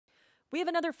We have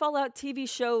another Fallout TV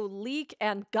show leak,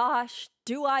 and gosh,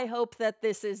 do I hope that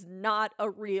this is not a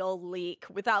real leak.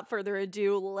 Without further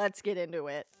ado, let's get into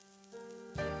it.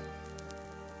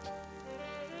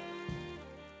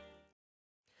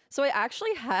 So I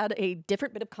actually had a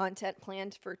different bit of content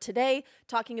planned for today,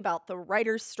 talking about the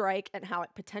writer's strike and how it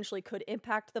potentially could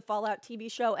impact the Fallout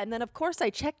TV show. And then, of course,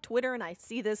 I checked Twitter and I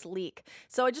see this leak.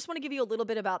 So I just want to give you a little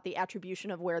bit about the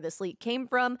attribution of where this leak came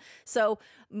from. So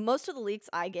most of the leaks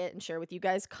I get and share with you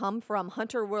guys come from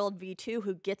Hunter World V2,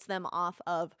 who gets them off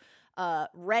of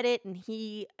Reddit, and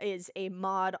he is a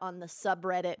mod on the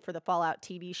subreddit for the Fallout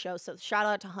TV show. So shout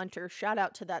out to Hunter, shout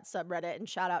out to that subreddit, and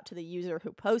shout out to the user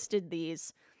who posted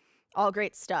these. All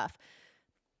great stuff.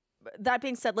 That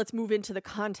being said, let's move into the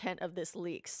content of this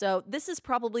leak. So this is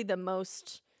probably the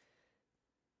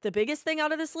biggest thing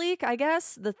out of this leak, I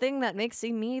guess. The thing that makes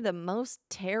me the most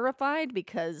terrified,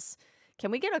 because can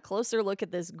we get a closer look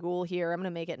at this ghoul here? I'm going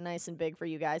to make it nice and big for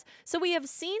you guys. So we have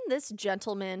seen this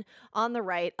gentleman on the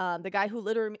right, the guy who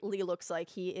literally looks like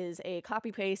he is a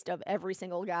copy paste of every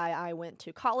single guy I went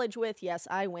to college with. Yes,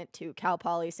 I went to Cal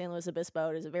Poly San Luis Obispo.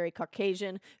 It is a very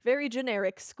Caucasian, very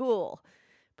generic school,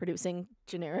 producing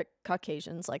generic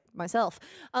Caucasians like myself.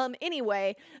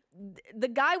 Anyway, the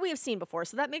guy we have seen before.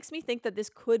 So that makes me think that this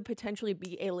could potentially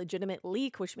be a legitimate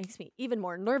leak, which makes me even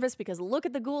more nervous because look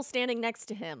at the ghoul standing next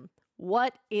to him.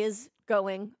 What is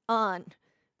going on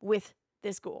with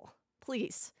this ghoul?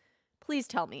 Please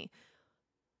tell me.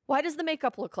 Why does the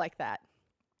makeup look like that?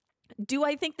 Do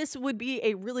I think this would be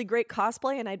a really great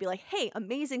cosplay? And I'd be like, hey,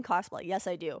 amazing cosplay. Yes,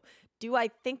 I do. Do I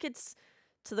think it's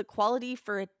to the quality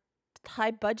for a high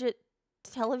budget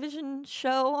television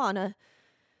show on a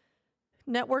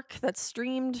network that's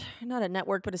streamed? Not a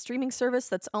network, but a streaming service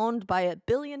that's owned by a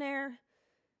billionaire?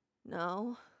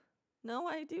 No,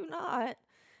 I do not.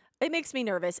 It makes me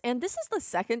nervous. And this is the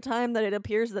second time that it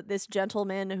appears that this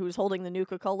gentleman who's holding the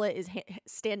Nuka-Cola is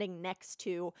standing next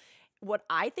to what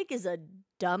I think is a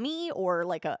dummy or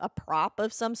like a prop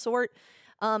of some sort.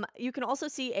 You can also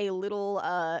see a little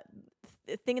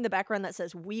thing in the background that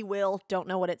says, "We will," don't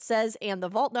know what it says. And the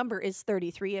vault number is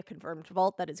 33, a confirmed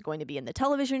vault that is going to be in the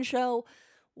television show.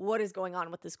 What is going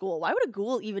on with this ghoul? Why would a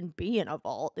ghoul even be in a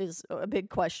vault is a big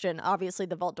question. Obviously,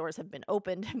 the vault doors have been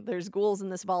opened. There's ghouls in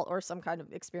this vault, or some kind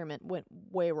of experiment went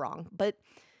way wrong. But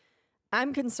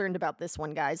I'm concerned about this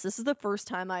one, guys. This is the first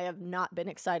time I have not been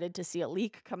excited to see a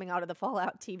leak coming out of the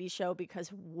Fallout TV show, because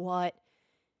what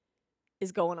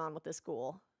is going on with this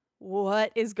ghoul?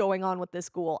 What is going on with this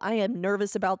ghoul? I am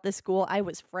nervous about this ghoul. I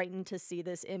was frightened to see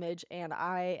this image, and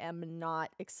I am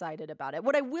not excited about it.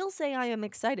 What I will say I am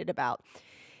excited about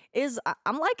is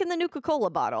I'm liking the Nuka-Cola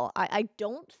bottle. I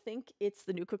don't think it's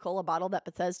the Nuka-Cola bottle that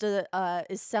Bethesda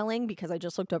is selling, because I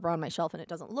just looked over on my shelf and it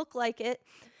doesn't look like it.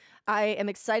 I am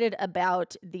excited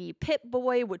about the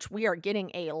Pip-Boy, which we are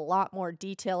getting a lot more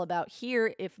detail about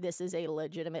here if this is a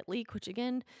legitimate leak, which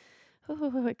again,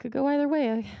 it could go either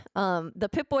way. The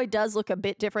Pip-Boy does look a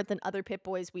bit different than other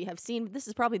Pip-Boys we have seen. This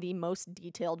is probably the most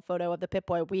detailed photo of the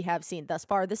Pip-Boy we have seen thus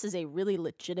far. This is a really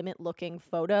legitimate looking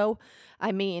photo.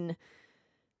 I mean,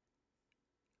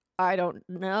 I don't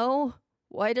know.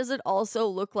 Why does it also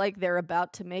look like they're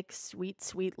about to make sweet,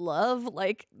 sweet love?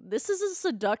 Like, this is a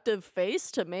seductive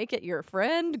face to make it your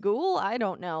friend, ghoul? I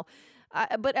don't know.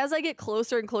 But as I get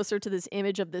closer and closer to this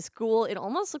image of this ghoul, it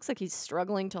almost looks like he's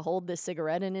struggling to hold this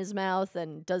cigarette in his mouth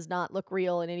and does not look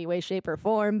real in any way, shape, or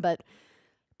form. But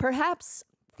perhaps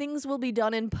things will be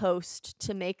done in post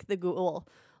to make the ghoul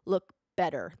look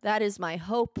better. That is my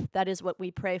hope. That is what we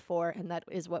pray for, and that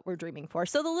is what we're dreaming for.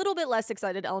 So the little bit less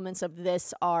excited elements of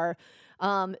this are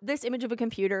this image of a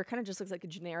computer. Kind of just looks like a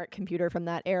generic computer from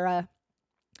that era.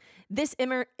 This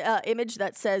image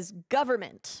that says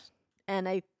government. And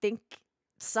I think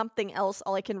something else,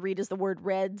 all I can read is the word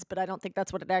Reds, but I don't think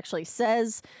that's what it actually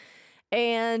says.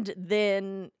 And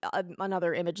then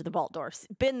another image of the vault door.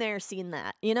 Been there, seen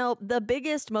that. You know, the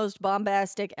biggest, most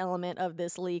bombastic element of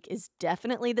this leak is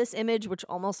definitely this image, which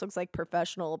almost looks like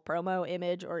professional promo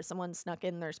image, or someone snuck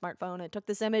in their smartphone and took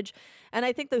this image. And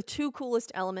I think the two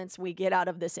coolest elements we get out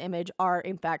of this image are,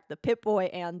 in fact, the Pip-Boy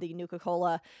and the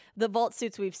Nuka-Cola. The vault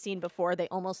suits we've seen before, they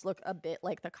almost look a bit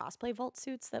like the cosplay vault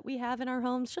suits that we have in our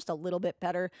homes, just a little bit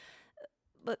better.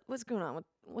 But what's going on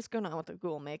with the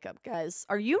ghoul makeup, guys?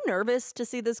 Are you nervous to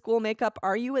see this ghoul makeup?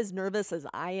 Are you as nervous as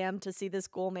I am to see this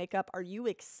ghoul makeup? Are you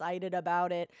excited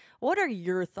about it? What are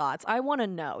your thoughts? I want to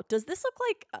know. Does this look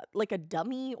like a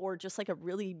dummy, or just like a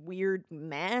really weird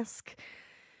mask?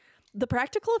 The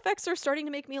practical effects are starting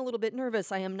to make me a little bit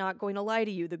nervous. I am not going to lie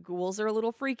to you. The ghouls are a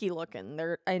little freaky looking.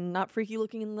 They're not freaky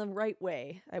looking in the right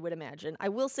way, I would imagine. I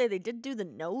will say they did do the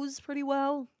nose pretty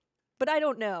well. But I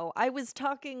don't know. I was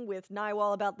talking with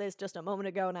Nywall about this just a moment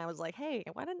ago, and I was like, hey,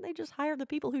 why didn't they just hire the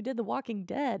people who did The Walking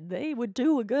Dead? They would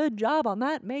do a good job on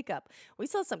that makeup. We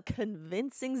saw some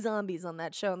convincing zombies on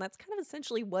that show, and that's kind of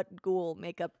essentially what ghoul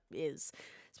makeup is.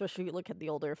 Especially if you look at the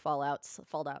older Fallout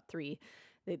 3.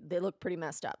 They look pretty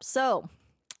messed up. So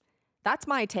that's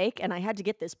my take, and I had to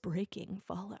get this breaking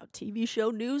Fallout TV show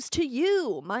news to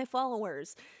you, my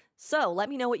followers. So let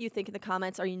me know what you think in the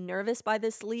comments. Are you nervous by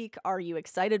this leak? Are you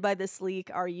excited by this leak?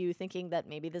 Are you thinking that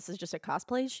maybe this is just a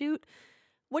cosplay shoot?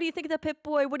 What do you think of the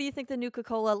Pip-Boy? What do you think of the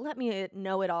Nuka-Cola? Let me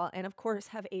know it all. And of course,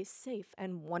 have a safe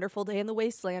and wonderful day in the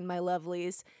wasteland, my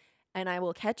lovelies. And I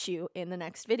will catch you in the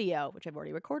next video, which I've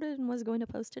already recorded and was going to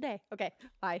post today. Okay,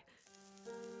 bye.